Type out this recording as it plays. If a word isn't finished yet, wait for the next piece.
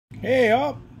Hey,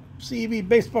 up, CB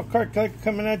baseball card collector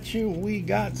coming at you. We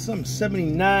got some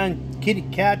 79 kitty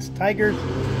cats, tigers.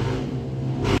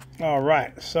 All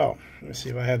right, so let's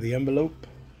see if I have the envelope.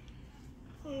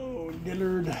 Oh,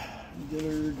 Dillard,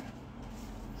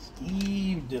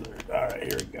 Steve Dillard. All right,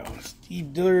 here we go.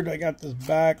 Steve Dillard. I got this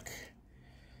back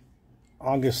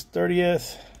August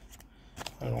 30th.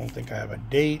 I don't think I have a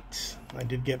date. I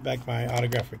did get back my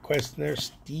autograph request in there.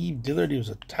 Steve Dillard. He was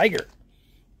a tiger.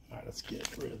 All right, let's get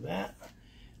rid of that.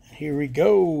 Here we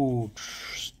go.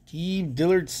 Steve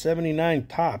Dillard, 79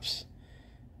 tops.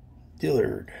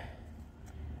 Dillard.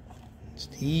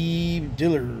 Steve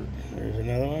Dillard. There's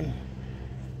another one.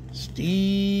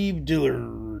 Steve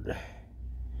Dillard.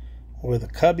 With the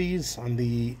Cubbies on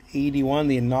the 81,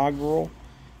 the inaugural.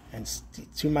 And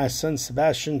to my son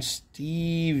Sebastian,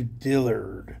 Steve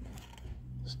Dillard.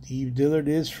 Steve Dillard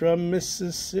is from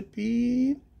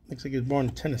Mississippi. Looks like he was born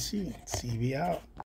in Tennessee. CV out.